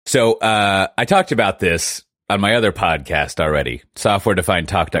So I talked about this on my other podcast already,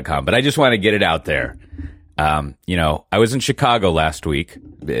 softwaredefinedtalk.com, but I just want to get it out there. I was in Chicago last week,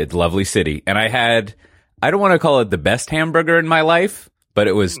 it's a lovely city, and I don't want to call it the best hamburger in my life, but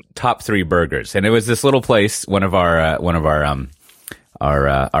it was top 3 burgers. And it was this little place, one of our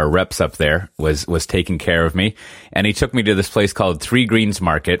reps up there was taking care of me, and he took me to this place called Three Greens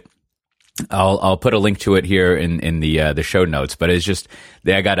Market. I'll put a link to it here in the show notes, but it's just,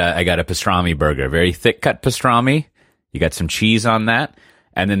 I got a pastrami burger, very thick cut pastrami. You got some cheese on that.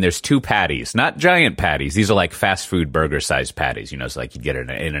 And then there's 2 patties, not giant patties. These are like fast food burger sized patties, it's like you get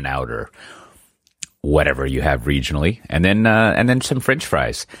an In-N-Out or whatever you have regionally. And then some French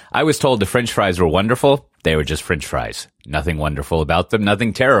fries. I was told the French fries were wonderful. They were just French fries. Nothing wonderful about them,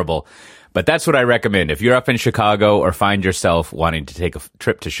 nothing terrible. But that's what I recommend. If you're up in Chicago or find yourself wanting to take a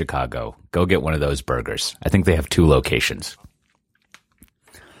trip to Chicago, go get one of those burgers. I think they have 2 locations.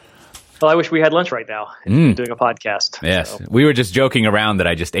 Well, I wish we had lunch right now. Doing a podcast. Yes. So. We were just joking around that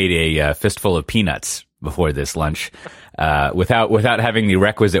I just ate a fistful of peanuts before this lunch without having the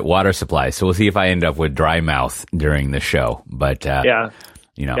requisite water supply. So we'll see if I end up with dry mouth during the show. But Yeah,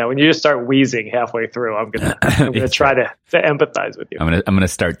 when you just start wheezing halfway through, I'm gonna try to empathize with you. I'm gonna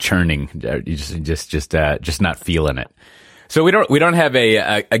start churning. You just not feeling it. So we don't have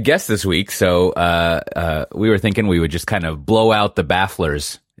a guest this week. So we were thinking we would just kind of blow out the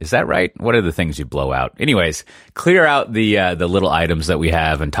bafflers. Is that right? What are the things you blow out? Anyways, clear out the little items that we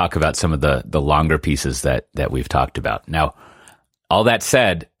have and talk about some of the longer pieces that we've talked about. Now, all that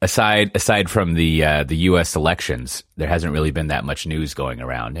said, aside from the U.S. elections, there hasn't really been that much news going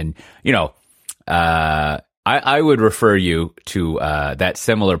around. And, I would refer you to that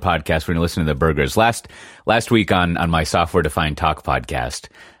similar podcast when you listen to the burgers. Last week on my Software Defined Talk podcast,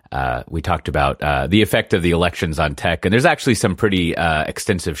 we talked about the effect of the elections on tech. And there's actually some pretty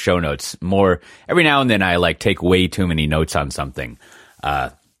extensive show notes. Every now and then I take way too many notes on something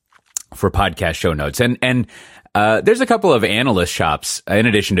for podcast show notes. And there's a couple of analyst shops, in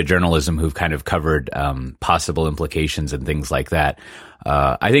addition to journalism, who've kind of covered possible implications and things like that.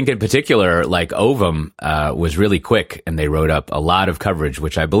 I think in particular, Ovum was really quick, and they wrote up a lot of coverage,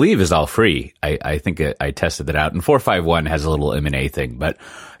 which I believe is all free. I think I tested it out, and 451 has a little M&A thing, but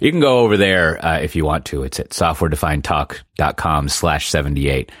you can go over there if you want to. It's at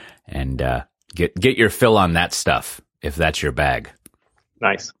softwaredefinedtalk.com/78 and get your fill on that stuff if that's your bag.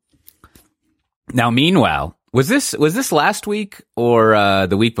 Nice. Now, meanwhile, was this last week or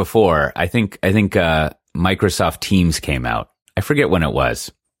the week before? I think Microsoft Teams came out. I forget when it was.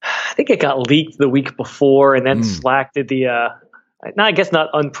 I think it got leaked the week before, and then Slack did the, I guess not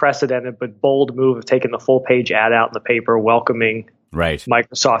unprecedented, but bold move of taking the full page ad out in the paper, welcoming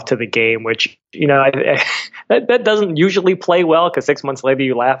Microsoft to the game, which, that doesn't usually play well because 6 months later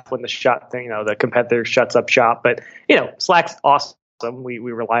you laugh when the competitor shuts up shop. But, Slack's awesome. We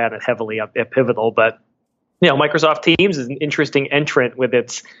rely on it heavily at Pivotal, but, Microsoft Teams is an interesting entrant with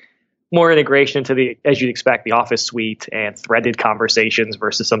its more integration into as you'd expect, the Office suite and threaded conversations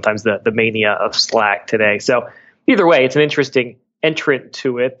versus sometimes the mania of Slack today. So either way, it's an interesting entrant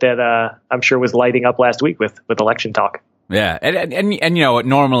to it that I'm sure was lighting up last week with election talk. Yeah, and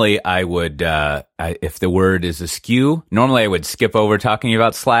normally I would, if the word is askew, normally I would skip over talking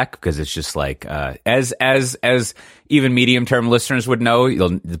about Slack because it's just as even medium term listeners would know,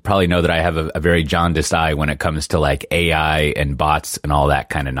 you'll probably know that I have a very jaundiced eye when it comes to AI and bots and all that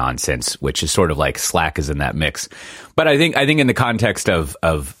kind of nonsense, which is sort of Slack is in that mix. But I think in the context of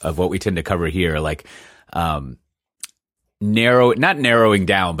what we tend to cover here, not narrowing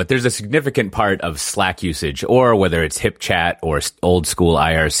down, but there's a significant part of Slack usage, or whether it's HipChat or old school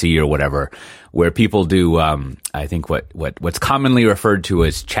IRC or whatever, where people do, I think what's commonly referred to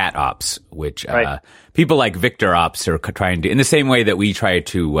as chat ops, which, people like Victor ops are trying to, in the same way that we try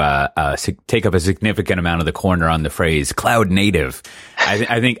to, take up a significant amount of the corner on the phrase cloud native.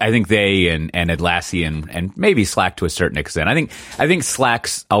 I think they and Atlassian and maybe Slack to a certain extent. I think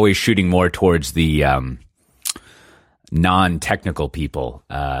Slack's always shooting more towards the, non-technical people,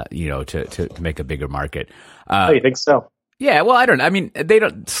 to make a bigger market. You think so? Yeah, well,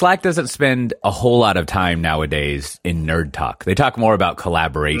 Slack doesn't spend a whole lot of time nowadays in nerd talk. They talk more about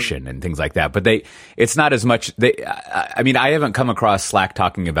collaboration and things like that, but it's not as much, I haven't come across Slack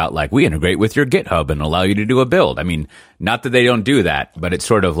talking about we integrate with your GitHub and allow you to do a build. Not that they don't do that, but it's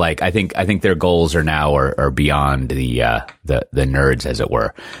sort of I think their goals are now are beyond the nerds, as it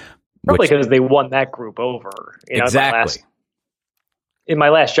were. Probably because they won that group over. Exactly. In my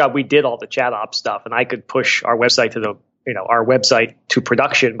last job, we did all the chat ops stuff, and I could push our website to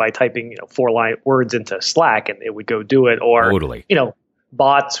production by typing 4-line words into Slack, and it would go do it. Or totally.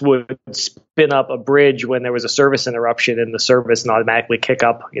 bots would spin up a bridge when there was a service interruption in the service and automatically kick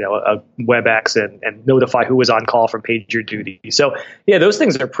up, a WebEx and notify who was on call from pager duty. So yeah, those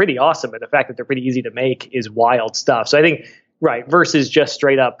things are pretty awesome. And the fact that they're pretty easy to make is wild stuff. So I think, right, versus just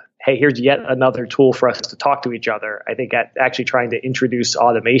straight up, hey, here's yet another tool for us to talk to each other. I think actually trying to introduce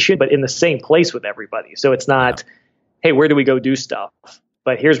automation, but in the same place with everybody. So it's not, hey, where do we go do stuff?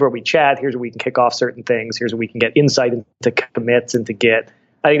 But here's where we chat. Here's where we can kick off certain things. Here's where we can get insight into commits and to Git.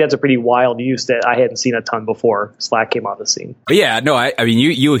 I think that's a pretty wild use that I hadn't seen a ton before Slack came on the scene. Yeah, no, I mean,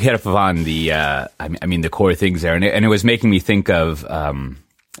 you hit up on the, the core things there, and it was making me think of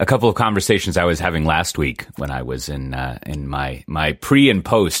a couple of conversations I was having last week when I was in my pre and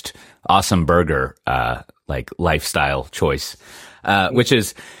post awesome burger lifestyle choice, which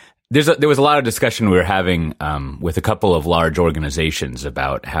is. There was a lot of discussion we were having with a couple of large organizations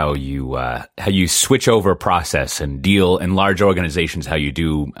about how you switch over process and deal in large organizations, how you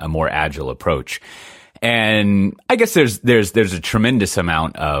do a more agile approach. And I guess there's a tremendous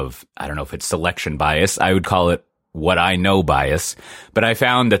amount of, I don't know if it's selection bias. I would call it what I know bias, but I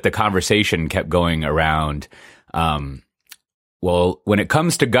found that the conversation kept going around, well, when it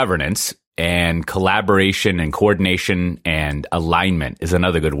comes to governance, and collaboration and coordination and alignment is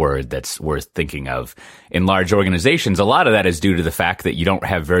another good word that's worth thinking of. In large organizations, a lot of that is due to the fact that you don't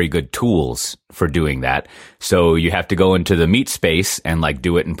have very good tools for doing that. So you have to go into the meet space and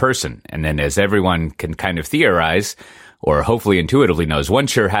do it in person. And then as everyone can kind of theorize or hopefully intuitively knows,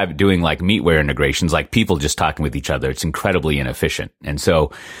 once you're doing meatware integrations, people just talking with each other, it's incredibly inefficient.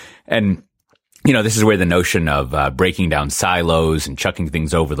 This is where the notion of breaking down silos and chucking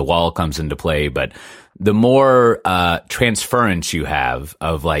things over the wall comes into play. But the more transference you have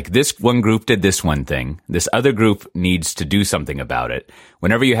of this one group did this one thing, this other group needs to do something about it.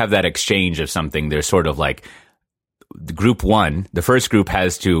 Whenever you have that exchange of something, there's sort of the group one, the first group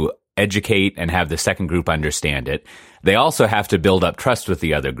has to educate and have the second group understand it. They also have to build up trust with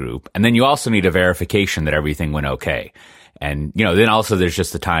the other group. And then you also need a verification that everything went okay. And, then also there's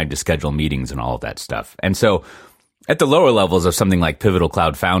just the time to schedule meetings and all of that stuff. And so at the lower levels of something like Pivotal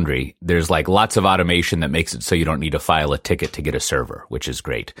Cloud Foundry, there's lots of automation that makes it so you don't need to file a ticket to get a server, which is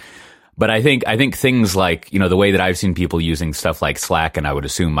great. But I think things the way that I've seen people using stuff like Slack and I would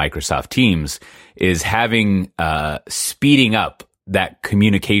assume Microsoft Teams is having, speeding up that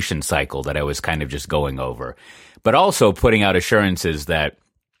communication cycle that I was kind of just going over, but also putting out assurances that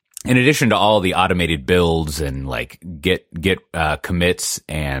in addition to all the automated builds and Git commits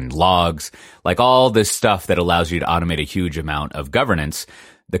and logs, all this stuff that allows you to automate a huge amount of governance,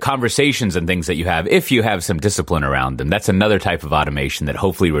 the conversations and things that you have, if you have some discipline around them, that's another type of automation that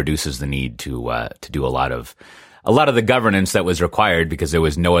hopefully reduces the need to do a lot of the governance that was required because there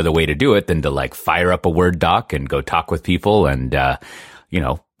was no other way to do it than to fire up a Word doc and go talk with people and,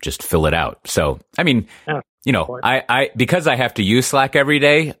 just fill it out. So, I mean, I because I have to use Slack every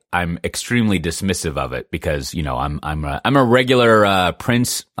day, I'm extremely dismissive of it because, I'm a regular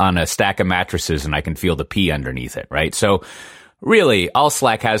prince on a stack of mattresses and I can feel the pee underneath it, right? So really all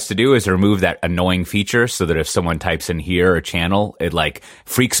Slack has to do is remove that annoying feature so that if someone types in here or channel, it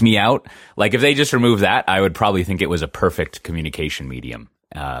freaks me out. If they just remove that, I would probably think it was a perfect communication medium.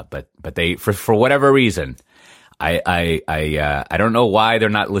 But they, for whatever reason, I don't know why they're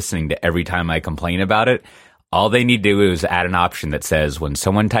not listening to every time I complain about it. All they need to do is add an option that says when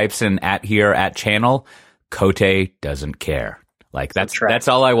someone types in @channel, Coté doesn't care. That's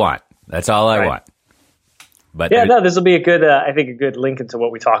all I want. That's all I want. But this will be a good, I think a good link into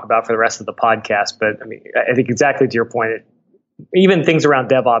what we talk about for the rest of the podcast. But I mean, I think exactly to your point, even things around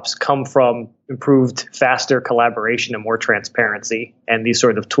DevOps come from improved, faster collaboration and more transparency. And these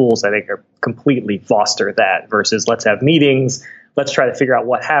sort of tools, I think, are completely foster that versus let's have meetings. Let's try to figure out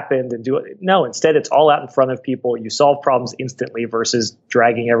what happened and do it. No, instead, it's all out in front of people. You solve problems instantly versus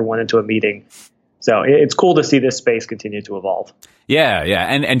dragging everyone into a meeting. So it's cool to see this space continue to evolve. Yeah.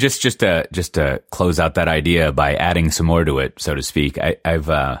 And just to close out that idea by adding some more to it, so to speak,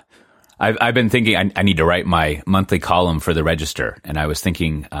 I've been thinking I need to write my monthly column for the Register, and I was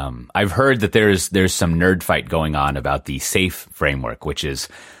thinking I've heard that there's some nerd fight going on about the SAFe framework, which is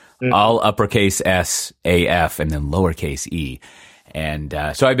all uppercase S, A, F, and then lowercase e. And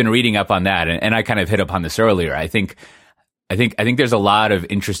so I've been reading up on that, and I kind of hit upon this earlier. I think there's a lot of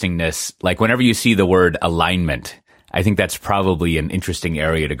interestingness. Whenever you see the word alignment, I think that's probably an interesting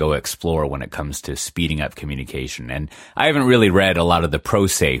area to go explore when it comes to speeding up communication. And I haven't really read a lot of the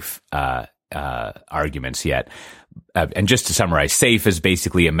pro-SAFe arguments yet. And just to summarize, SAFe is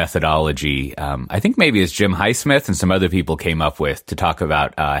basically a methodology. I think maybe it's Jim Highsmith and some other people came up with to talk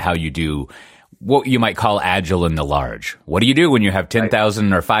about how you do what you might call agile in the large. What do you do when you have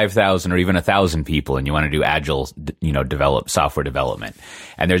 10,000 or 5,000 or even 1,000 people and you want to do agile, develop software development?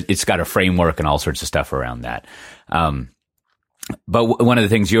 And it's got a framework and all sorts of stuff around that. But one of the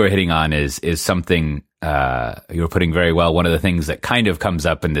things you were hitting on is something you were putting very well. One of the things that kind of comes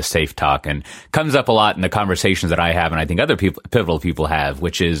up in this SAFe talk and comes up a lot in the conversations that I have, and I think other pivotal people have,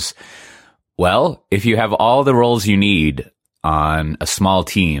 which is, well, if you have all the roles you need on a small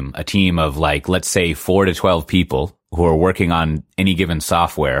team, a team of let's say 4 to 12 people who are working on any given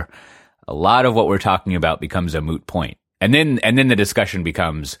software, a lot of what we're talking about becomes a moot point. And then the discussion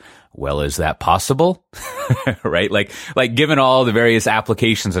becomes, well, is that possible? Right? Like given all the various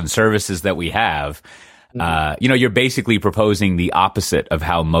applications and services that we have, you're basically proposing the opposite of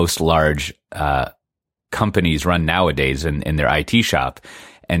how most large, companies run nowadays in their IT shop.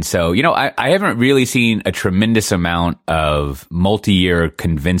 And so, I haven't really seen a tremendous amount of multi-year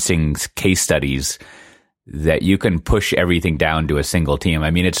convincing case studies that you can push everything down to a single team.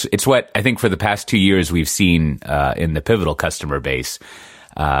 I mean, it's what I think for the past 2 years we've seen in the pivotal customer base.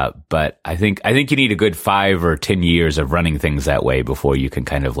 But I think you need a good 5 or 10 years of running things that way before you can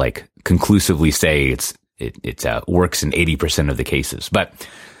kind of conclusively say it works in 80% of the cases. But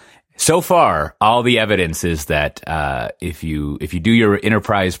so far, all the evidence is that if you do your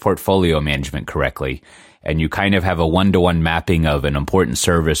enterprise portfolio management correctly, and you kind of have a one-to-one mapping of an important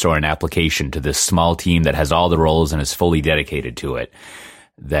service or an application to this small team that has all the roles and is fully dedicated to it,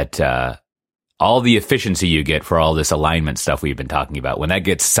 that all the efficiency you get for all this alignment stuff we've been talking about, when that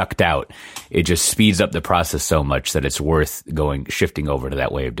gets sucked out, it just speeds up the process so much that it's worth shifting over to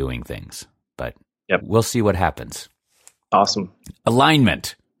that way of doing things. But We'll see what happens. Awesome.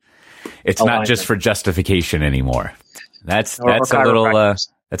 Alignment. It's not just for justification anymore. That's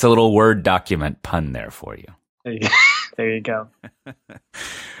a little Word document pun there for you. There you go.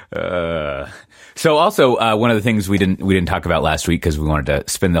 So also, one of the things we didn't talk about last week because we wanted to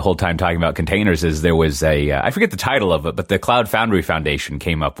spend the whole time talking about containers is there was I forget the title of it, but the Cloud Foundry Foundation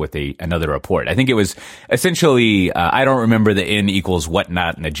came up with another report. I think it was essentially, I don't remember the N equals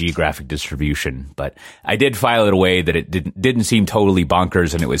whatnot in the geographic distribution, but I did file it away that it didn't seem totally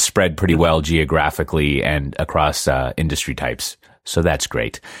bonkers and it was spread pretty well geographically and across industry types. So that's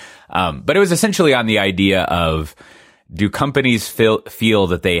great. But it was essentially on the idea of, do companies feel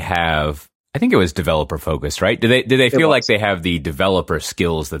that they have, I think it was developer focused, right? Do they feel like they have the developer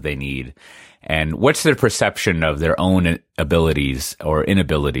skills that they need? And what's their perception of their own abilities or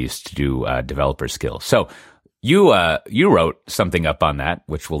inabilities to do developer skills? So you wrote something up on that,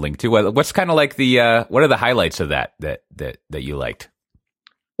 which we'll link to. What's kind of like what are the highlights of that you liked?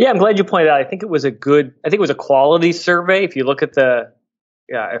 Yeah, I'm glad you pointed out. I think it was a quality survey. If you look at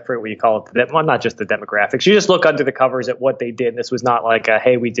I forget what you call it. Well, not just the demographics. You just look under the covers at what they did. This was not like,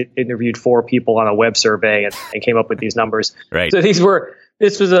 hey, we interviewed 4 people on a web survey and came up with these numbers. Right. So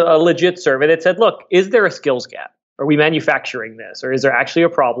this was a legit survey that said, look, is there a skills gap? Are we manufacturing this? Or is there actually a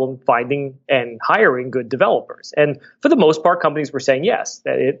problem finding and hiring good developers? And for the most part, companies were saying yes,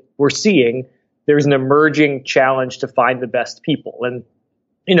 we're seeing there's an emerging challenge to find the best people. And,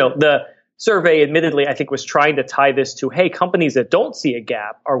 the survey, admittedly, I think was trying to tie this to, hey, companies that don't see a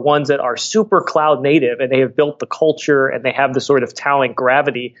gap are ones that are super cloud native and they have built the culture and they have the sort of talent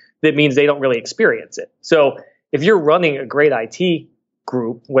gravity that means they don't really experience it. So if you're running a great IT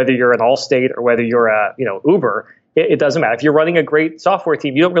group, whether you're an Allstate or whether you're a Uber, it doesn't matter. If you're running a great software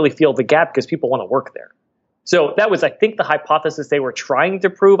team, you don't really feel the gap because people want to work there. So that was, I think, the hypothesis they were trying to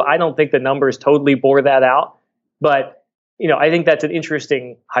prove. I don't think the numbers totally bore that out, but I think that's an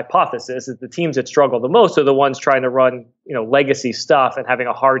interesting hypothesis, is the teams that struggle the most are the ones trying to run, legacy stuff and having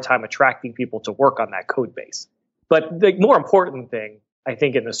a hard time attracting people to work on that code base. But the more important thing, I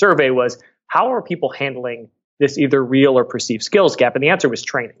think, in the survey was, how are people handling this either real or perceived skills gap? And the answer was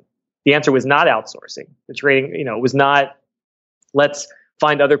training. The answer was not outsourcing. The training, was not, let's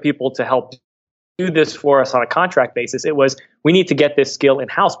find other people to help do this for us on a contract basis. It was, we need to get this skill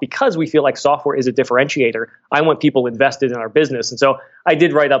in-house because we feel like software is a differentiator. I want people invested in our business. And so I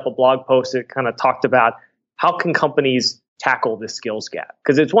did write up a blog post that kind of talked about how can companies tackle this skills gap?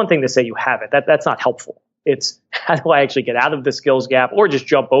 Because it's one thing to say you have it. That's not helpful. It's, how do I actually get out of the skills gap or just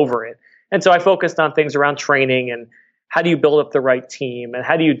jump over it? And so I focused on things around training and how do you build up the right team and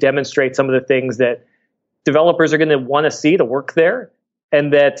how do you demonstrate some of the things that developers are going to want to see to work there.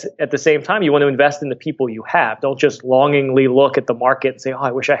 And that at the same time, you want to invest in the people you have. Don't just longingly look at the market and say, oh,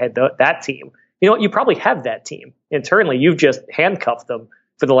 I wish I had that team. You know what? You probably have that team internally. You've just handcuffed them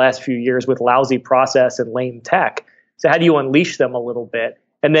for the last few years with lousy process and lame tech. So how do you unleash them a little bit?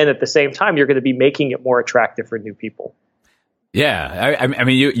 And then at the same time, you're going to be making it more attractive for new people. Yeah, I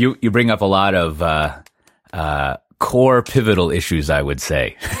mean, you bring up a lot of core pivotal issues, I would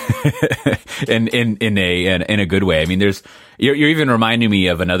say, in a good way. I mean, you're even reminding me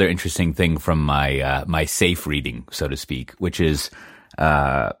of another interesting thing from my safe reading, so to speak, which is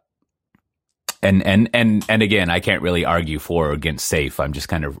and again, I can't really argue for or against safe. I'm just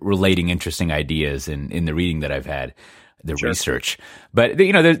kind of relating interesting ideas in the reading that I've had, the research. But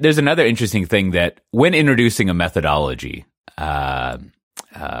there's another interesting thing that when introducing a methodology, you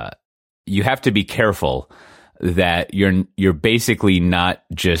have to be careful that you're basically not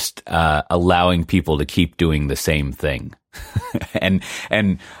just allowing people to keep doing the same thing.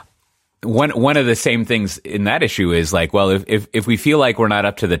 and one of the same things in that issue is like, well, if we feel like we're not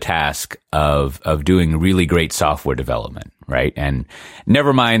up to the task of doing really great software development, right? And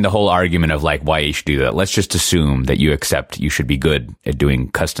never mind the whole argument of like why you should do that. Let's just assume that you accept you should be good at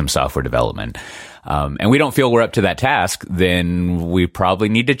doing custom software development. And we don't feel we're up to that task, then we probably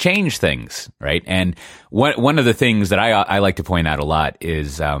need to change things, right? And one of the things that I like to point out a lot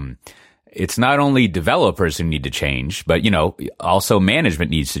is, it's not only developers who need to change, but, also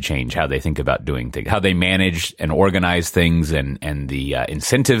management needs to change how they think about doing things, how they manage and organize things and the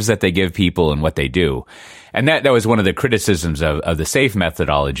incentives that they give people and what they do. And that was one of the criticisms of the SAFe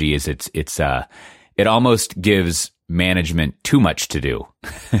methodology is it almost gives management too much to do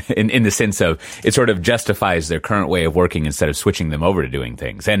in the sense of it sort of justifies their current way of working instead of switching them over to doing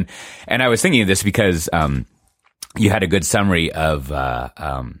things. And I was thinking of this because, you had a good summary of,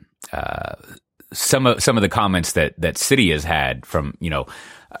 some of the comments that City has had from,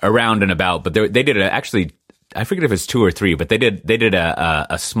 around and about, but they did actually, I forget if it's 2 or 3, but they did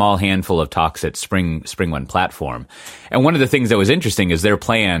a small handful of talks at Spring One platform. And one of the things that was interesting is their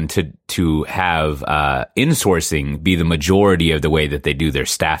plan to have, insourcing be the majority of the way that they do their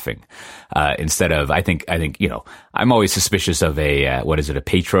staffing. Instead of, I think, I'm always suspicious of a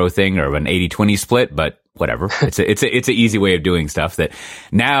Patro thing or an 80-20 split, but whatever. It's an easy way of doing stuff that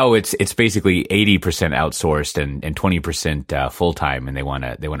now it's basically 80% outsourced and 20% full time. And they want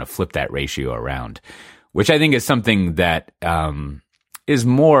to flip that ratio around, which I think is something that, is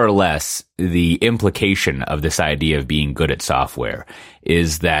more or less the implication of this idea of being good at software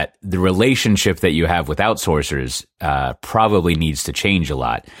is that the relationship that you have with outsourcers, probably needs to change a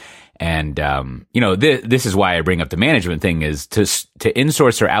lot. And, this is why I bring up the management thing is to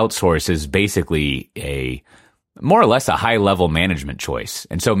insource or outsource is basically more or less a high level management choice.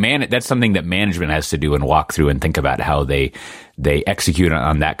 And so that's something that management has to do and walk through and think about how they execute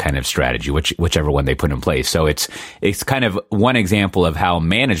on that kind of strategy, whichever one they put in place. So it's kind of one example of how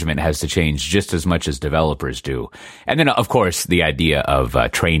management has to change just as much as developers do. And then of course the idea of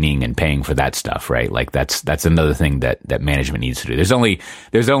training and paying for that stuff, right? Like that's another thing that management needs to do.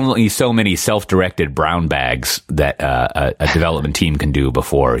 There's only so many self-directed brown bags that a development team can do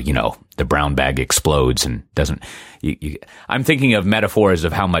before, the brown bag explodes and doesn't. I'm thinking of metaphors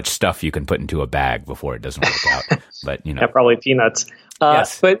of how much stuff you can put into a bag before it doesn't work out. But yeah, probably peanuts.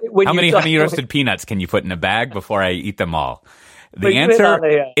 Yes. But how many roasted peanuts can you put in a bag before I eat them all? The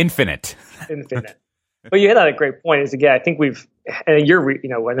answer: infinite. Infinite. But you hit on a great point. Is again, I think and you're,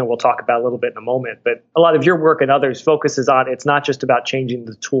 I know we'll talk about a little bit in a moment, but a lot of your work and others focuses on it's not just about changing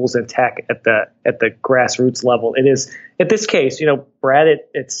the tools and tech at the grassroots level. It is, at this case, Brad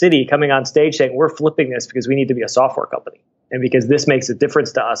at City coming on stage saying we're flipping this because we need to be a software company and because this makes a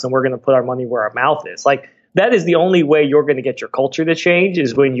difference to us and we're going to put our money where our mouth is. Like that is the only way you're going to get your culture to change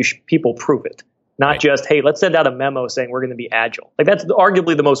is when people prove it. Not just, hey, let's send out a memo saying we're going to be agile. Like that's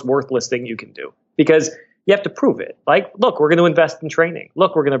arguably the most worthless thing you can do because you have to prove it. Like, look, we're going to invest in training.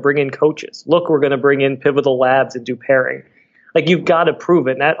 Look, we're going to bring in coaches. Look, we're going to bring in pivotal labs and do pairing. Like you've got to prove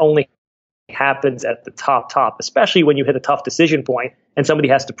it. And that only happens at the top, especially when you hit a tough decision point and somebody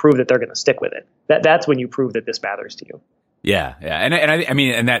has to prove that they're going to stick with it. That's when you prove that this matters to you. Yeah. And I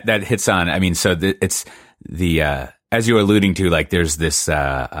mean, and that hits on, so it's the, as you were alluding to, like there's this,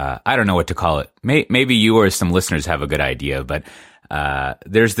 I don't know what to call it. Maybe you or some listeners have a good idea, but,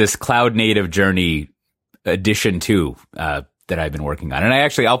 there's this cloud native journey edition 2, that I've been working on. And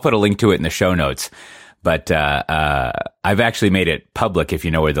I'll put a link to it in the show notes, but, I've actually made it public if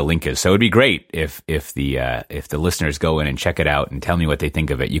you know where the link is. So it'd be great if the listeners go in and check it out and tell me what they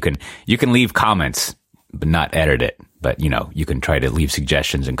think of it. You can leave comments, but not edit it. But, you can try to leave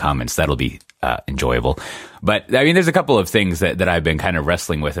suggestions and comments. That'll be enjoyable. But, I mean, there's a couple of things that I've been kind of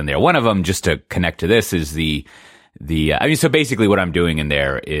wrestling with in there. One of them, just to connect to this, is so basically what I'm doing in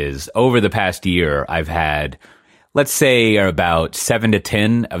there is over the past year, I've had, let's say, about 7 to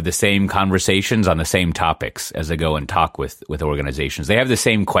 10 of the same conversations on the same topics as I go and talk with organizations. They have the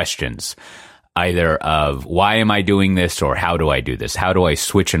same questions. either of why am I doing this or how do I do this? How do I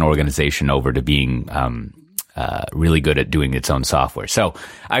switch an organization over to being really good at doing its own software? So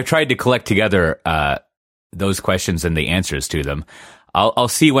I've tried to collect together those questions and the answers to them. I'll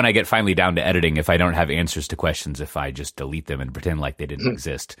see when I get finally down to editing if I don't have answers to questions, if I just delete them and pretend like they didn't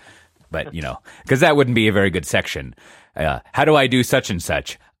exist. But, because that wouldn't be a very good section. How do I do such and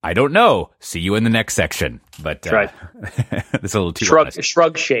such? I don't know. See you in the next section. But right. It's a little too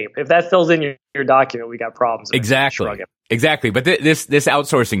shrug shape. If that fills in your document, we got problems. Exactly. But this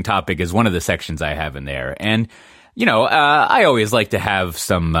outsourcing topic is one of the sections I have in there. And I always like to have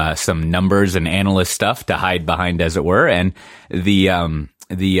some numbers and analyst stuff to hide behind, as it were. And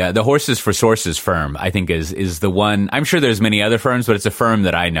the Horses for Sources firm, I think, is the one. I'm sure there's many other firms, but it's a firm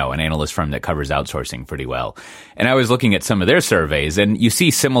that I know, an analyst firm that covers outsourcing pretty well. And I was looking at some of their surveys, and you see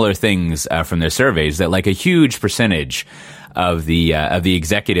similar things from their surveys, that like a huge percentage of the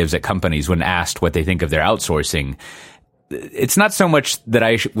executives at companies, when asked what they think of their outsourcing, it's not so much that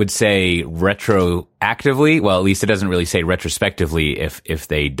I would say retroactively. Well, at least it doesn't really say retrospectively if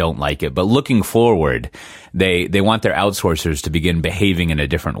they don't like it. But looking forward, they want their outsourcers to begin behaving in a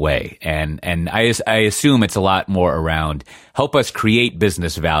different way. And I assume it's a lot more around help us create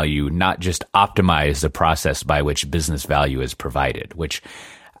business value, not just optimize the process by which business value is provided, which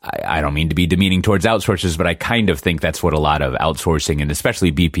I don't mean to be demeaning towards outsourcers, but I kind of think that's what a lot of outsourcing and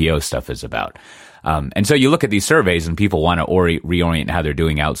especially BPO stuff is about. And so you look at these surveys and people want to reorient how they're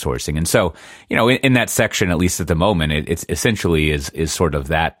doing outsourcing. And so, in that section, at least at the moment, it's essentially is sort of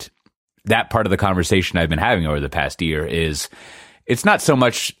that part of the conversation I've been having over the past year is it's not so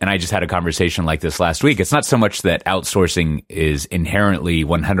much, and I just had a conversation like this last week, it's not so much that outsourcing is inherently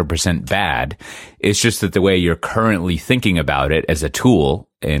 100% bad. It's just that the way you're currently thinking about it as a tool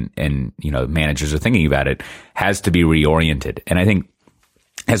and managers are thinking about it has to be reoriented. And I think,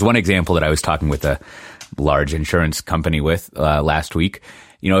 as one example that I was talking with a large insurance company with last week,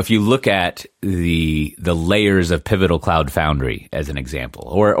 if you look at the layers of Pivotal Cloud Foundry as an example,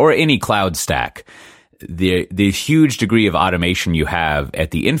 or any cloud stack, the huge degree of automation you have at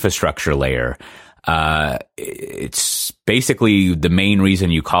the infrastructure layer, it's basically the main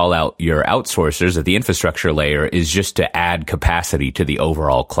reason you call out your outsourcers at the infrastructure layer is just to add capacity to the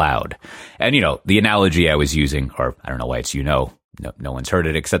overall cloud. And, the analogy I was using, or I don't know why it's no one's heard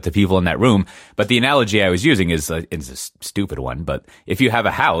it except the people in that room. But the analogy I was using is a stupid one. But if you have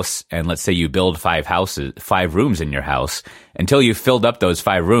a house and let's say you build 5 rooms in your house, until you've filled up those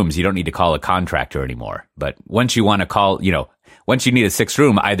 5 rooms, you don't need to call a contractor anymore. But once you want to call, once you need a 6th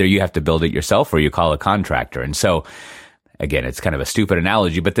room, either you have to build it yourself or you call a contractor. And so again, it's kind of a stupid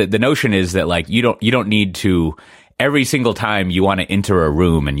analogy, but the notion is that like you don't need to, every single time you want to enter a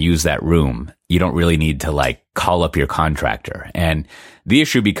room and use that room, you don't really need to like call up your contractor. And the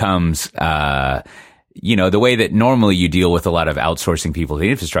issue becomes, the way that normally you deal with a lot of outsourcing people to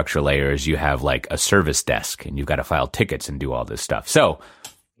the infrastructure layer is you have like a service desk and you've got to file tickets and do all this stuff. So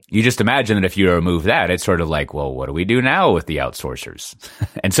you just imagine that if you remove that, it's sort of like, well, what do we do now with the outsourcers?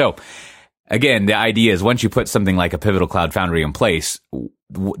 And so again, the idea is once you put something like a Pivotal Cloud Foundry in place,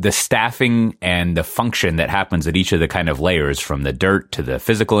 the staffing and the function that happens at each of the kind of layers, from the dirt to the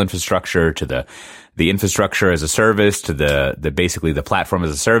physical infrastructure to the infrastructure as a service to the basically the platform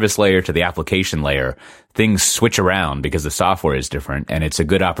as a service layer to the application layer, things switch around because the software is different. And it's a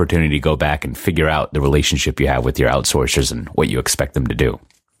good opportunity to go back and figure out the relationship you have with your outsourcers and what you expect them to do.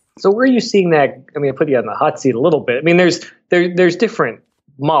 So where are you seeing that? I mean, I put you on the hot seat a little bit. I mean, there's different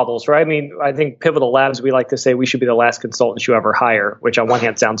models, right? I mean, I think Pivotal Labs, we like to say we should be the last consultants you ever hire, which on one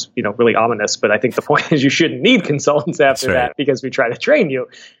hand sounds, really ominous, but I think the point is you shouldn't need consultants after that because we try to train you.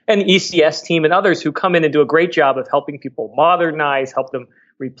 And ECS team and others who come in and do a great job of helping people modernize, help them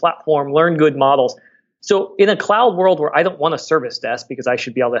re-platform, learn good models. So in a cloud world where I don't want a service desk because I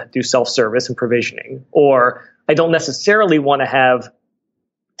should be able to do self-service and provisioning, or I don't necessarily want to have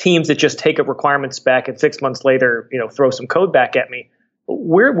teams that just take up requirements back and 6 months later, throw some code back at me.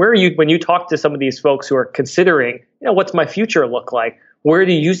 Where are you when you talk to some of these folks who are considering, what's my future look like? Where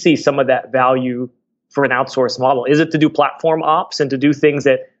do you see some of that value for an outsourced model? Is it to do platform ops and to do things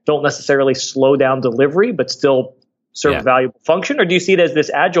that don't necessarily slow down delivery, but still serve a valuable function? Or do you see it as this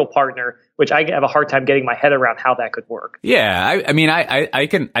agile partner, which I have a hard time getting my head around how that could work? Yeah, I mean, I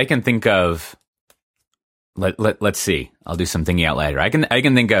can think of. Let's see. I'll do some thinking out later. I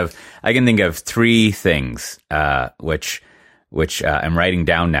can think of 3 things, which I'm writing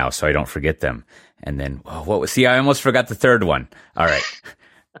down now so I don't forget them. And then I almost forgot the third one. All right.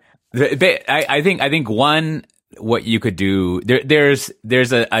 I think one what you could do, there's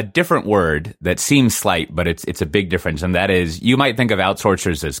a different word that seems slight, but it's a big difference. And that is, you might think of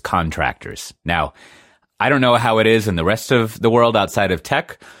outsourcers as contractors. Now, I don't know how it is in the rest of the world outside of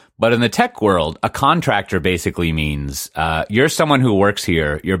tech, but in the tech world, a contractor basically means, you're someone who works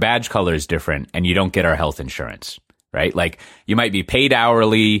here, your badge color is different, and you don't get our health insurance, right? Like, you might be paid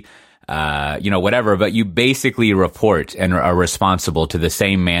hourly, whatever, but you basically report and are responsible to the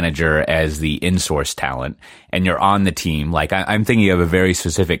same manager as the in-source talent, and you're on the team. Like, I'm thinking of a very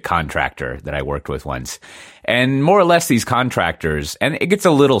specific contractor that I worked with once. And more or less these contractors, and it gets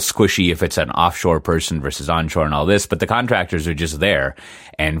a little squishy if it's an offshore person versus onshore and all this, but the contractors are just there.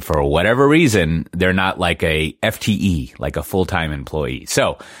 And for whatever reason, they're not like a FTE, like a full-time employee.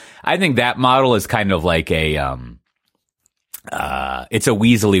 So I think that model is kind of like it's a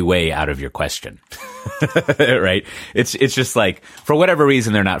weaselly way out of your question, right? It's just like, for whatever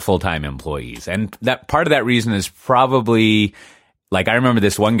reason, they're not full-time employees. And that part of that reason is probably, like, I remember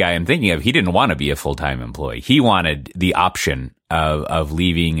this one guy I'm thinking of, he didn't want to be a full-time employee. He wanted the option of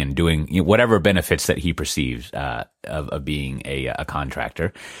leaving and doing whatever benefits that he perceives, of being a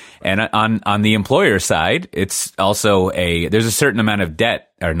contractor. And on the employer side, it's also there's a certain amount of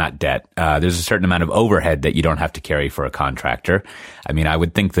there's a certain amount of overhead that you don't have to carry for a contractor. I mean, I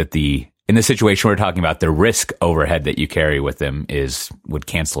would think that in the situation we're talking about, the risk overhead that you carry with them would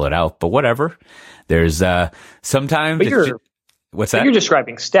cancel it out, but whatever. There's, sometimes. What's that? You're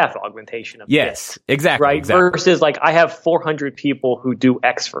describing staff augmentation. Yes, exactly. Right. Exactly. Versus, like, I have 400 people who do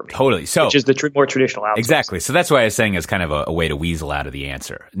X for me. Totally. So, which is the more traditional outsourcing. Exactly. So that's why I was saying it's kind of a way to weasel out of the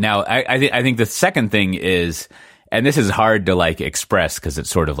answer. Now, I think the second thing is, and this is hard to like express because it's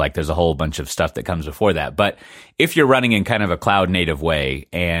sort of like there's a whole bunch of stuff that comes before that. But if you're running in kind of a cloud native way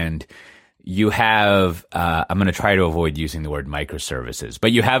and you have, I'm going to try to avoid using the word microservices,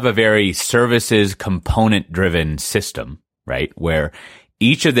 but you have a very services component driven system, right? Where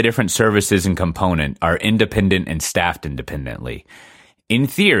each of the different services and component are independent and staffed independently. In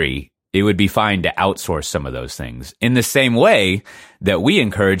theory, it would be fine to outsource some of those things in the same way that we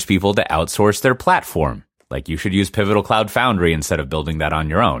encourage people to outsource their platform. Like, you should use Pivotal Cloud Foundry instead of building that on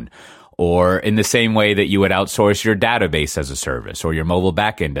your own. Or in the same way that you would outsource your database as a service or your mobile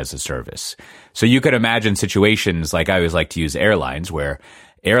backend as a service. So you could imagine situations like I always like to use airlines, where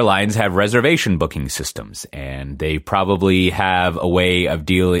airlines have reservation booking systems, and they probably have a way of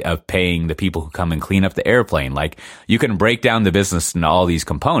paying the people who come and clean up the airplane. Like, you can break down the business into all these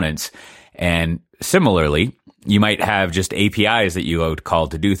components. And similarly, you might have just APIs that you would call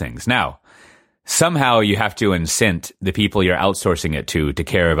to do things. Now, somehow you have to incent the people you're outsourcing it to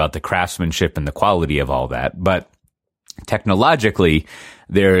care about the craftsmanship and the quality of all that. But technologically,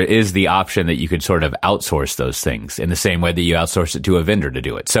 there is the option that you could sort of outsource those things in the same way that you outsource it to a vendor to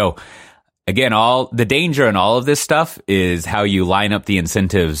do it. So again, all the danger in all of this stuff is how you line up the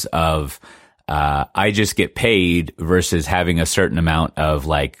incentives of, I just get paid versus having a certain amount of,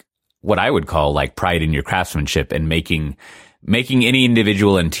 like, what I would call like pride in your craftsmanship and making any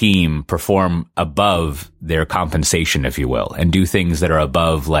individual and team perform above their compensation, if you will, and do things that are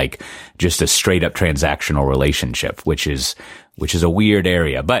above like just a straight up transactional relationship, which is a weird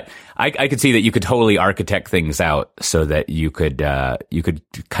area. But I could see that you could totally architect things out so that you could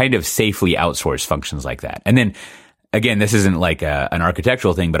kind of safely outsource functions like that. And then again, this isn't like an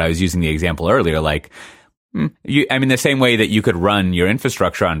architectural thing, but I was using the example earlier, like, the same way that you could run your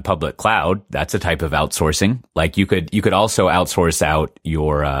infrastructure on public cloud, that's a type of outsourcing. Like, you could also outsource out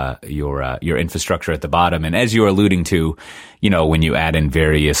your infrastructure at the bottom. And as you were alluding to, when you add in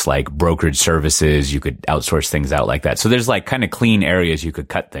various like brokerage services, you could outsource things out like that. So there's like kind of clean areas you could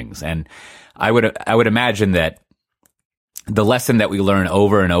cut things. And I would imagine that the lesson that we learn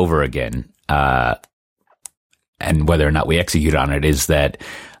over and over again, and whether or not we execute on it, is that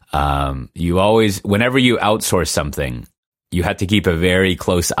you always, whenever you outsource something, you have to keep a very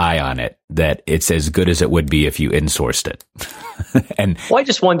close eye on it, that it's as good as it would be if you insourced it. I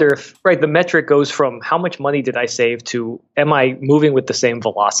just wonder if, right, the metric goes from how much money did I save to am I moving with the same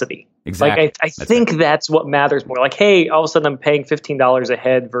velocity? Exactly. Like, I think that's what matters more. Like, hey, all of a sudden I'm paying $15 a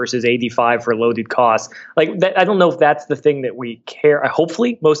head versus $85 for loaded costs. Like, that, I don't know if that's the thing that we care.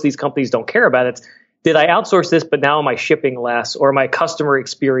 Hopefully most of these companies don't care about it. Did I outsource this, but now am I shipping less, or my customer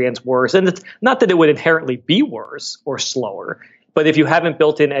experience worse? And it's not that it would inherently be worse or slower, but if you haven't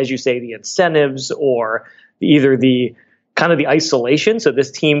built in, as you say, the incentives or either the kind of the isolation, so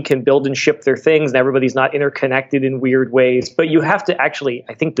this team can build and ship their things and everybody's not interconnected in weird ways, but you have to actually,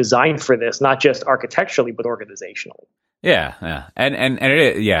 I think, design for this, not just architecturally, but organizationally. Yeah. And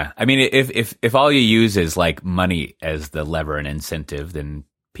it is, yeah. I mean, if all you use is like money as the lever and incentive, then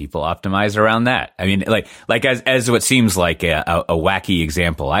people optimize around that. I mean, like as what seems like a wacky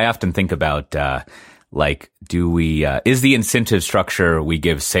example, I often think about, is the incentive structure we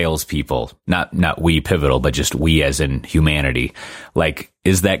give salespeople, not we Pivotal, but just we as in humanity, like,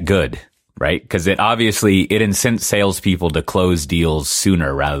 is that good? Right? Because it incents salespeople to close deals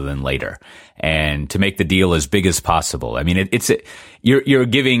sooner rather than later, and to make the deal as big as possible. I mean, you're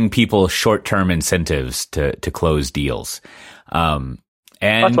giving people short-term incentives to close deals. And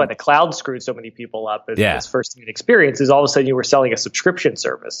that's why the cloud screwed so many people up. This first experience is all of a sudden you were selling a subscription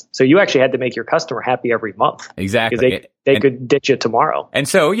service. So you actually had to make your customer happy every month. Exactly. Because they could ditch it tomorrow. And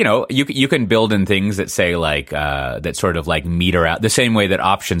so, you can build in things that say that sort of like meter out the same way that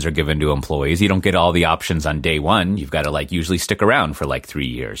options are given to employees. You don't get all the options on day one. You've got to usually stick around for 3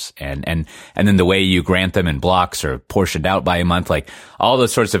 years. And then the way you grant them in blocks or portioned out by a month, all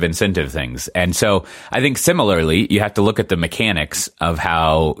those sorts of incentive things. And so I think similarly, you have to look at the mechanics of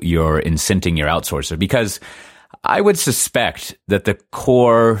how you're incenting your outsourcer, because I would suspect that the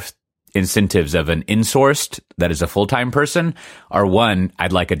core incentives of an insourced, that is a full-time person, are one,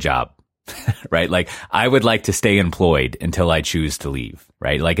 I'd like a job, right? I would like to stay employed until I choose to leave,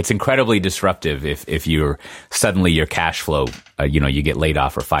 right? It's incredibly disruptive if you're suddenly your cash flow, you get laid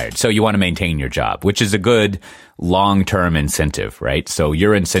off or fired. So you want to maintain your job, which is a good long-term incentive, right? So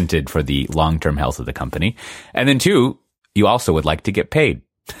you're incented for the long-term health of the company. And then two, you also would like to get paid,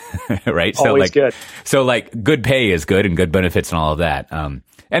 right? Always good. So good pay is good, and good benefits and all of that.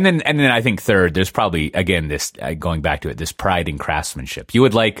 And then I think third, there's probably, again, this, going back to it, this pride in craftsmanship. You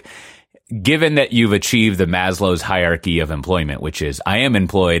would given that you've achieved the Maslow's hierarchy of employment, which is I am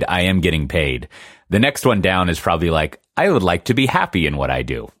employed, I am getting paid. The next one down is probably I would like to be happy in what I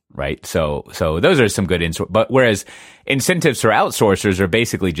do, right? So those are some good but whereas incentives for outsourcers are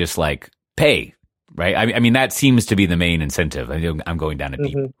basically just pay, right? I mean, that seems to be the main incentive. I'm going down a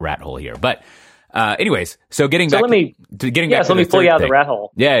deep rat hole here, but anyways, so getting back. Let me pull you out of the rat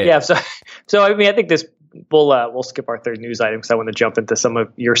hole. Yeah. So I mean, I think this we'll skip our third news item because I want to jump into some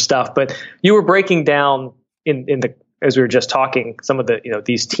of your stuff. But you were breaking down as we were just talking, some of the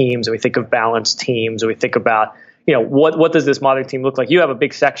these teams, and we think of balanced teams, and we think about what does this modern team look like? You have a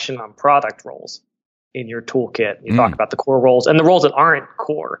big section on product roles in your toolkit. You talk about the core roles and the roles that aren't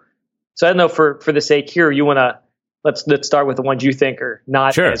core. So I don't know, for the sake here, you want to let's start with the ones you think are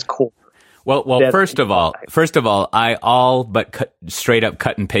not as core. Well, first of all, I all but straight up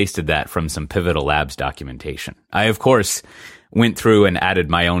cut and pasted that from some Pivotal Labs documentation. I, of course, went through and added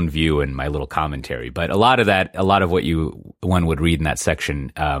my own view and my little commentary, but a lot of what one would read in that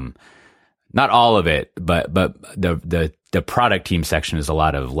section, not all of it, but the product team section is a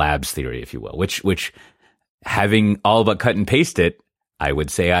lot of labs theory, if you will, which having all but cut and paste it, I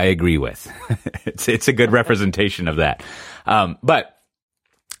would say I agree with. It's a good representation of that. But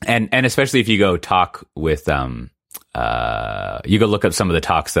especially if you go talk with, you go look up some of the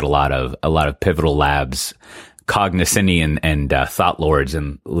talks that a lot of Pivotal Labs cognoscenti and thought lords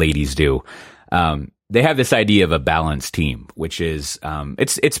and ladies do. They have this idea of a balanced team, which is,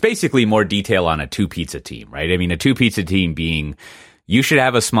 it's basically more detail on a 2-pizza team, right? I mean, a 2-pizza team being, you should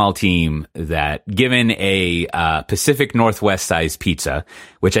have a small team that, given a Pacific Northwest size pizza,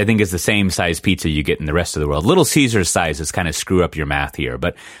 which I think is the same size pizza you get in the rest of the world. Little Caesar's sizes kind of screw up your math here,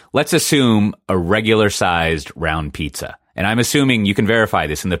 but let's assume a regular sized round pizza. And I'm assuming you can verify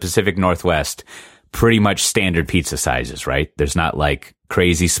this in the Pacific Northwest, pretty much standard pizza sizes, right? There's not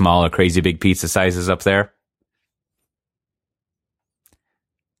crazy small or crazy big pizza sizes up there.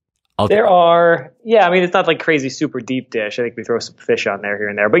 There are, I mean, it's not crazy super deep dish. I think we throw some fish on there here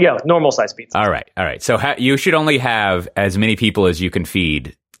and there, but normal size pizza. All right. So you should only have as many people as you can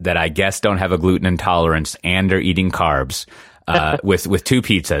feed that I guess don't have a gluten intolerance and are eating carbs, with 2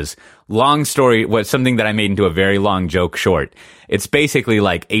 pizzas. Long story, something that I made into a very long joke short. It's basically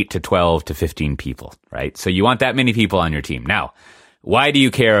 8 to 12 to 15 people, right? So you want that many people on your team. Now, why do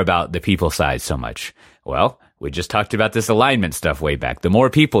you care about the people size so much? Well, we just talked about this alignment stuff way back. The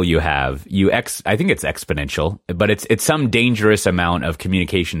more people you have, I think it's exponential, but it's some dangerous amount of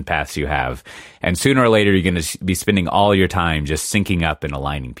communication paths you have. And sooner or later, you're going to be spending all your time just syncing up and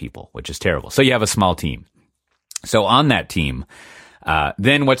aligning people, which is terrible. So you have a small team. So on that team,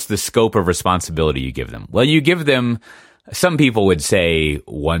 then what's the scope of responsibility you give them? Well, you give them, some people would say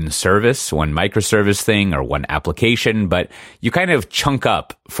one service, one microservice thing, or one application, but you kind of chunk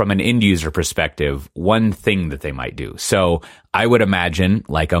up from an end user perspective one thing that they might do. So I would imagine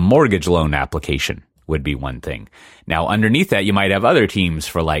a mortgage loan application would be one thing. Now, underneath that, you might have other teams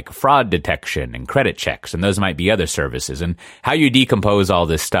for like fraud detection and credit checks, and those might be other services. And how you decompose all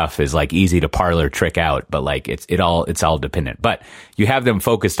this stuff is like easy to parlor trick out, but like it's all dependent. But you have them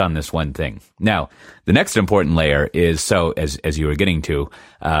focused on this one thing. Now, the next important layer is, so as you were getting to,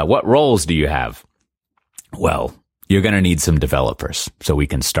 what roles do you have? Well, you're going to need some developers, so we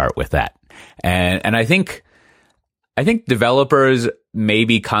can start with that. And I think developers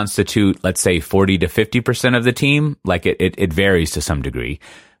maybe constitute, let's say, 40 to 50% of the team. Like it varies to some degree.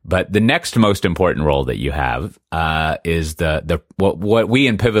 But the next most important role that you have is what we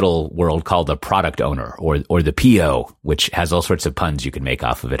in Pivotal world call the product owner or the PO, which has all sorts of puns you can make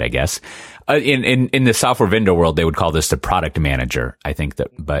off of it, I guess. In the software vendor world, they would call this the product manager, I think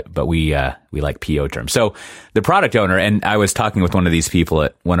but we like PO terms. So the product owner, and I was talking with one of these people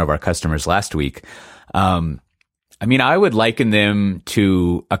at one of our customers last week. I would liken them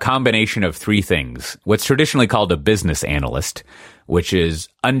to a combination of three things. What's traditionally called a business analyst, which is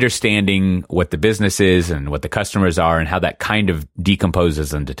understanding what the business is and what the customers are and how that kind of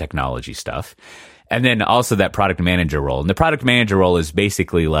decomposes into technology stuff. And then also that product manager role. And the product manager role is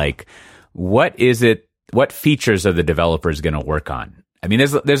basically like, what features are the developers going to work on? I mean,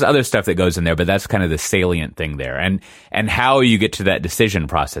 there's other stuff that goes in there, but that's kind of the salient thing there. And how you get to that decision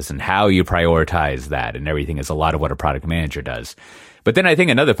process and how you prioritize that and everything is a lot of what a product manager does. But then I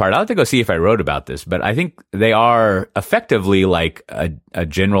think another part, I'll have to go see if I wrote about this, but I think they are effectively like a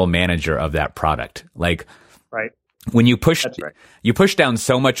general manager of that product. Like, right. When you push down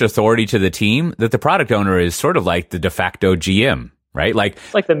so much authority to the team that the product owner is sort of like the de facto GM. Right? Like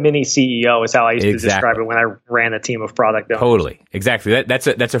the mini CEO is how I used to describe it when I ran a team of product owners. Totally. Exactly. That's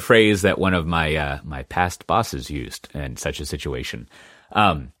a phrase that one of my past bosses used in such a situation.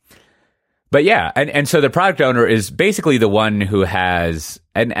 But yeah, and so the product owner is basically the one who has,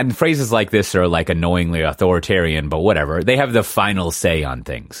 and phrases like this are like annoyingly authoritarian, but whatever. They have the final say on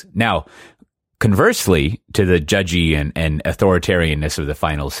things. Now, conversely to the judgy and authoritarianness of the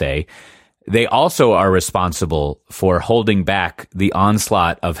final say, they also are responsible for holding back the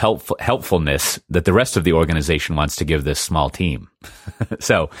onslaught of helpfulness that the rest of the organization wants to give this small team.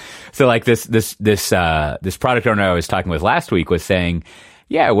 So like this product owner I was talking with last week was saying,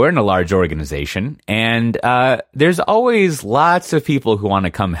 yeah, we're in a large organization and, there's always lots of people who want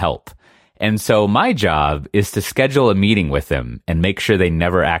to come help. And so my job is to schedule a meeting with them and make sure they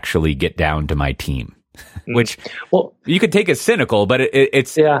never actually get down to my team. Which, well, you could take as cynical, but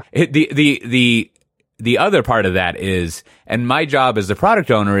it's the other part of that is, and my job as the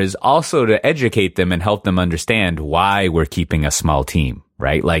product owner is also to educate them and help them understand why we're keeping a small team,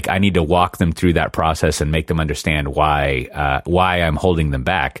 right? Like I need to walk them through that process and make them understand why I'm holding them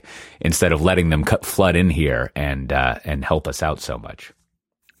back instead of letting them flood in here and help us out so much.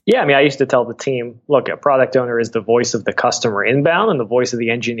 Yeah, I used to tell the team, look, a product owner is the voice of the customer inbound and the voice of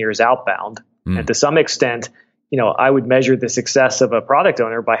the engineers outbound. And to some extent, I would measure the success of a product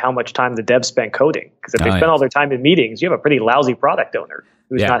owner by how much time the devs spent coding. Because if they spend all their time in meetings, you have a pretty lousy product owner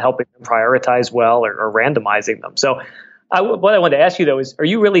who's not helping them prioritize well or randomizing them. So what I wanted to ask you, though, is are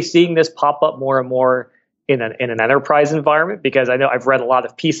you really seeing this pop up more and more in an enterprise environment? Because I know I've read a lot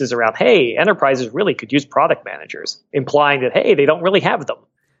of pieces around, hey, enterprises really could use product managers, implying that, hey, they don't really have them.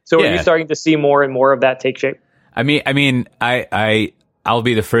 So are you starting to see more and more of that take shape? I'll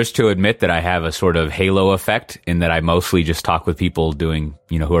be the first to admit that I have a sort of halo effect in that I mostly just talk with people doing,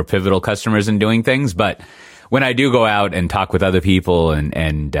 who are Pivotal customers and doing things. But when I do go out and talk with other people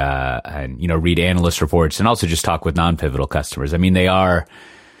and read analyst reports and also just talk with non-Pivotal customers, they are,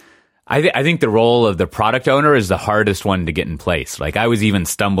 I think the role of the product owner is the hardest one to get in place. Like I was even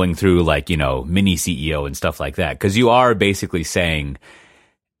stumbling through mini CEO and stuff like that. 'Cause you are basically saying,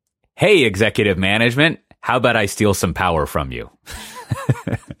 hey, executive management, how about I steal some power from you?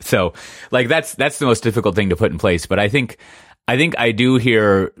 So that's the most difficult thing to put in place. But I think I do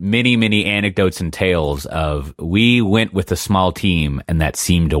hear many anecdotes and tales of we went with a small team and that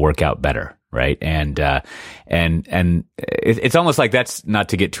seemed to work out better. Right. And it's almost like that's not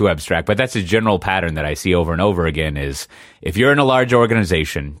to get too abstract, but that's a general pattern that I see over and over again is if you're in a large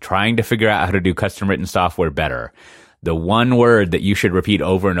organization trying to figure out how to do custom written software better, the one word that you should repeat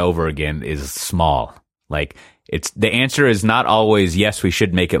over and over again is small. Like the answer is not always, yes, we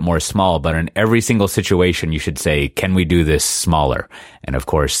should make it more small, but in every single situation, you should say, can we do this smaller? And of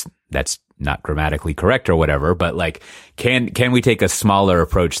course, that's not grammatically correct or whatever, but can we take a smaller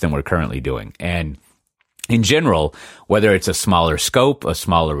approach than we're currently doing? And in general, whether it's a smaller scope, a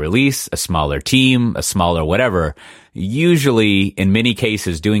smaller release, a smaller team, a smaller whatever, usually in many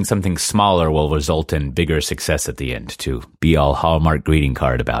cases, doing something smaller will result in bigger success at the end, to be all Hallmark greeting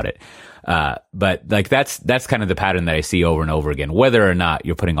card about it. But like that's kind of the pattern that I see over and over again, whether or not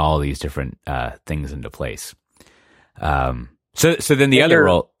you're putting all these different things into place. So then the other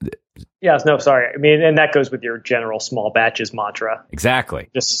role. Yes, no, sorry. I mean, and that goes with your general small batches mantra. Exactly.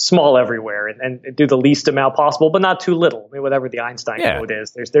 Just small everywhere and do the least amount possible, but not too little. I mean, whatever the Einstein quote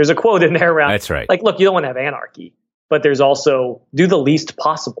is, there's a quote in there around. That's right. Like, look, you don't want to have anarchy, but there's also do the least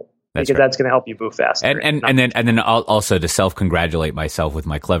possible. That's going to help you move faster. And then I'll also to self-congratulate myself with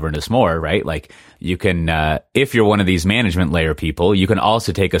my cleverness more, right? Like you can, if you're one of these management layer people, you can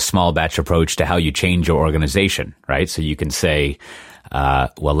also take a small batch approach to how you change your organization, right? So you can say,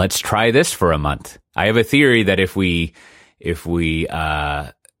 well, let's try this for a month. I have a theory that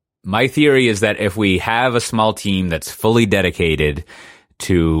my theory is that if we have a small team that's fully dedicated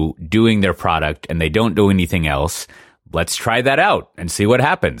to doing their product and they don't do anything else, let's try that out and see what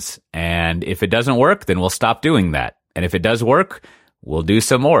happens. And if it doesn't work, then we'll stop doing that. And if it does work, we'll do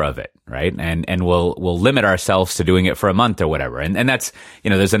some more of it, right? And we'll limit ourselves to doing it for a month or whatever. And that's,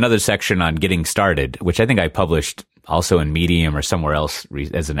 there's another section on getting started, which I think I published also in Medium or somewhere else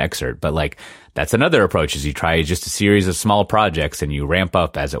as an excerpt. But like, that's another approach is you try just a series of small projects and you ramp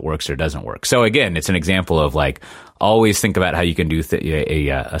up as it works or doesn't work. So again, it's an example of like, always think about how you can do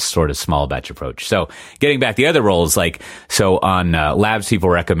a sort of small batch approach. So getting back the other roles, like, so on labs, people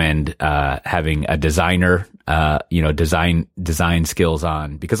recommend having a designer, design skills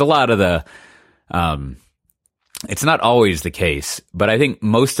on, because a lot of the, it's not always the case, but I think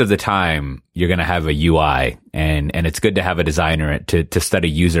most of the time you're going to have a UI and it's good to have a designer to study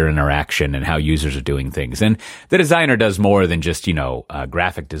user interaction and how users are doing things. And the designer does more than just,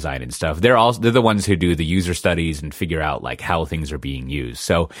 graphic design and stuff. They're the ones who do the user studies and figure out like how things are being used.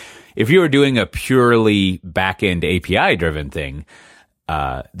 So if you were doing a purely back-end API driven thing,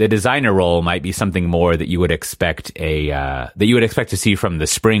 the designer role might be something more that you would expect to see from the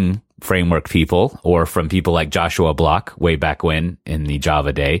Spring framework people or from people like Joshua Block way back when in the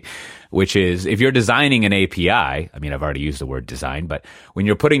Java day, which is if you're designing an API, I mean, I've already used the word design, but when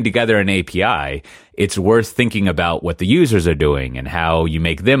you're putting together an API, it's worth thinking about what the users are doing and how you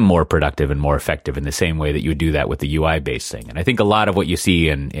make them more productive and more effective in the same way that you would do that with the UI based thing. And I think a lot of what you see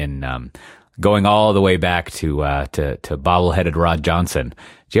in going all the way back to bobbleheaded Rod Johnson.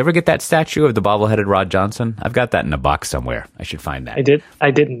 Did you ever get that statue of the bobbleheaded Rod Johnson? I've got that in a box somewhere. I should find that.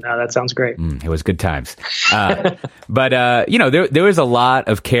 I didn't. Oh, that sounds great. It was good times. But there was a lot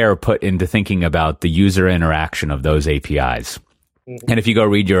of care put into thinking about the user interaction of those APIs. And if you go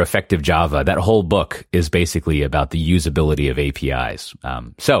read your Effective Java, that whole book is basically about the usability of APIs.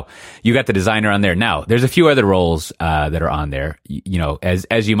 So you got the designer on there. Now, there's a few other roles that are on there.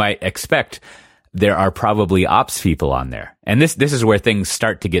 As you might expect, there are probably ops people on there. And this is where things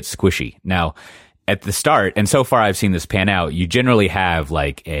start to get squishy. Now, at the start, and so far I've seen this pan out, you generally have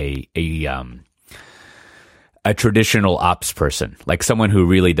like a traditional ops person, like someone who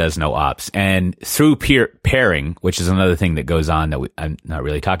really does know ops. And through pairing, which is another thing that goes on that I'm not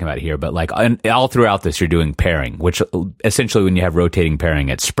really talking about here, but like all throughout this, you're doing pairing, which essentially when you have rotating pairing,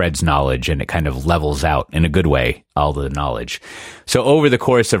 it spreads knowledge and it kind of levels out in a good way, all the knowledge. So over the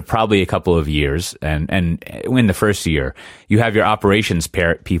course of probably a couple of years and in the first year, you have your operations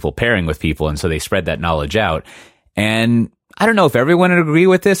people pairing with people. And so they spread that knowledge out. And I don't know if everyone would agree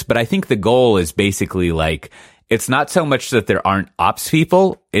with this, but I think the goal is basically like, it's not so much that there aren't ops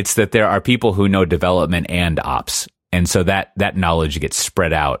people, it's that there are people who know development and ops. And so that knowledge gets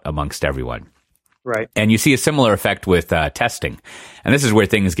spread out amongst everyone. Right. And you see a similar effect with testing. And this is where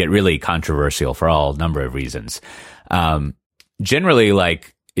things get really controversial for all number of reasons. Generally,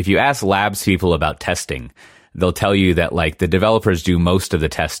 like if you ask labs people about testing, they'll tell you that like the developers do most of the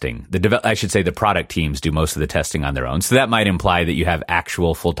testing. The product teams do most of the testing on their own. So that might imply that you have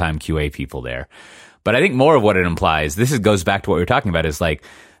actual full-time QA people there. But I think more of what it implies, goes back to what we were talking about, is like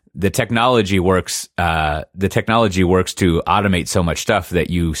the technology works to automate so much stuff that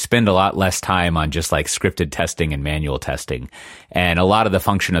you spend a lot less time on just like scripted testing and manual testing. And a lot of the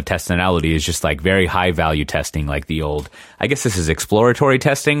function of testinality is just like very high value testing, like the old, I guess this is exploratory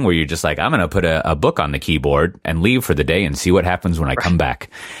testing, where you're just like, I'm going to put a book on the keyboard and leave for the day and see what happens when I come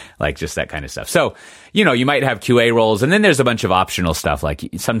back. Like just that kind of stuff. So, you might have QA roles, and then there's a bunch of optional stuff. Like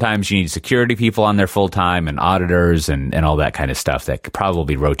sometimes you need security people on there full time and auditors and all that kind of stuff that could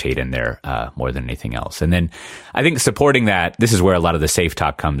probably rotate in there more than anything else. And then I think supporting that, this is where a lot of the safe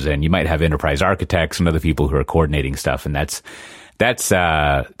talk comes in. You might have enterprise architects and other people who are coordinating stuff, and that's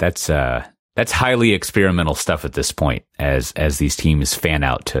highly experimental stuff at this point as these teams fan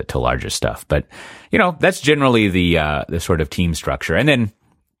out to larger stuff. But that's generally the sort of team structure. And then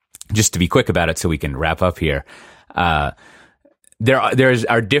just to be quick about it so we can wrap up here, there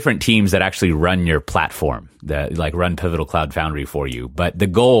are different teams that actually run your platform, that like run Pivotal Cloud Foundry for you. But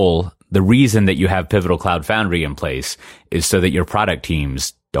the reason that you have Pivotal Cloud Foundry in place is so that your product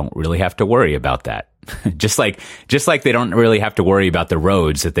teams don't really have to worry about that. just like they don't really have to worry about the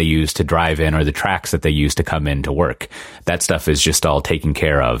roads that they use to drive in or the tracks that they use to come in to work. That stuff is just all taken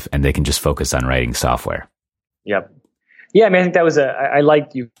care of, and they can just focus on writing software. Yep. Yeah, I mean, I think that was I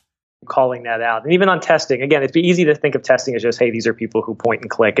liked you calling that out. And even on testing, again, it'd be easy to think of testing as just, hey, these are people who point and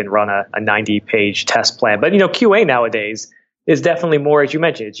click and run a 90-page test plan. But, QA nowadays is definitely more, as you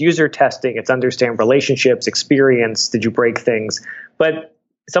mentioned, it's user testing, it's understanding relationships, experience, did you break things? But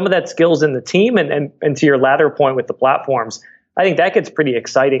some of that skills in the team, and to your latter point with the platforms, I think that gets pretty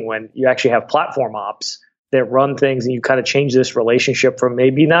exciting when you actually have platform ops that run things, and you kind of change this relationship from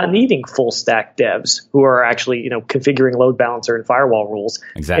maybe not needing full stack devs who are actually, configuring load balancer and firewall rules.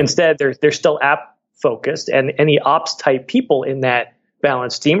 Exactly. Instead, they're still app focused, and any ops type people in that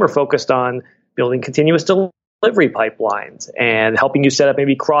balanced team are focused on building continuous delivery pipelines and helping you set up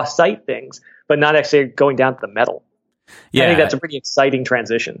maybe cross-site things, but not actually going down to the metal. Yeah. I think that's a pretty exciting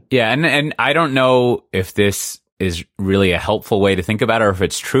transition. Yeah. And I don't know if this is really a helpful way to think about it or if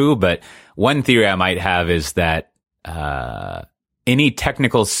it's true, but one theory I might have is that any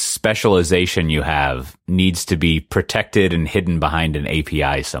technical specialization you have needs to be protected and hidden behind an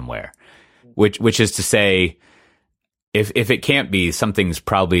API somewhere, which is to say, if it can't be, something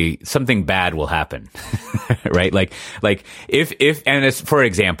bad will happen, right? Like if and it's, for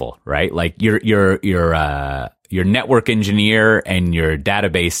example, right? Like your network engineer and your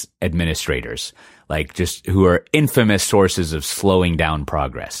database administrators, like just who are infamous sources of slowing down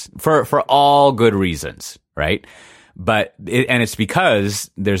progress for all good reasons, right? But it's because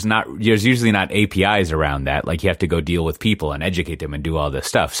there's usually not APIs around that. Like you have to go deal with people and educate them and do all this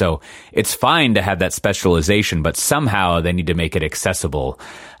stuff. So it's fine to have that specialization, but somehow they need to make it accessible,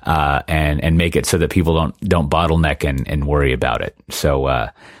 and make it so that people don't bottleneck and worry about it. So,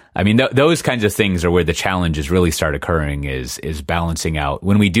 I mean, those kinds of things are where the challenges really start occurring is balancing out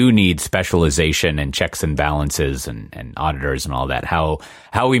when we do need specialization and checks and balances and auditors and all that, how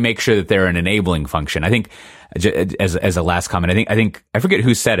we make sure that they're an enabling function. I think as a last comment, I forget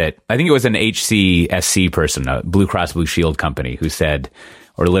who said it. I think it was an HCSC person, a Blue Cross Blue Shield company who said,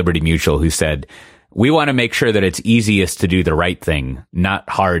 or Liberty Mutual who said, we want to make sure that it's easiest to do the right thing, not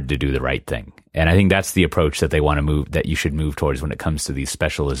hard to do the right thing. And I think that's the approach that they want to move, that you should move towards when it comes to these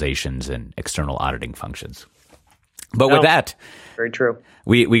specializations and external auditing functions. But with that, very true.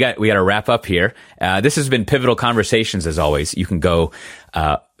 We got to wrap up here. This has been Pivotal Conversations. As always, you can go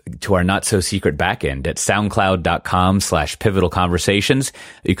to our not so secret backend at soundcloud.com/pivotal conversations.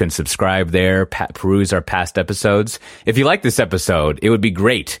 You can subscribe there, peruse our past episodes. If you like this episode, it would be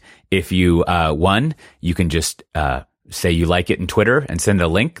great if you, you can just, say you like it in Twitter and send a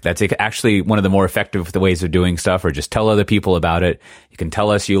link. That's actually one of the more effective ways of doing stuff, or just tell other people about it. You can tell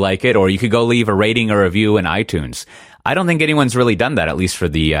us you like it, or you could go leave a rating or review in iTunes. I don't think anyone's really done that, at least for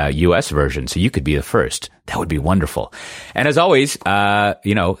the US version. So you could be the first. That would be wonderful. And as always,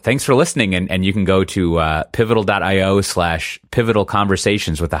 thanks for listening. And you can go to pivotal.io/pivotal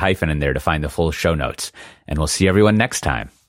conversations with a hyphen in there to find the full show notes. And we'll see everyone next time.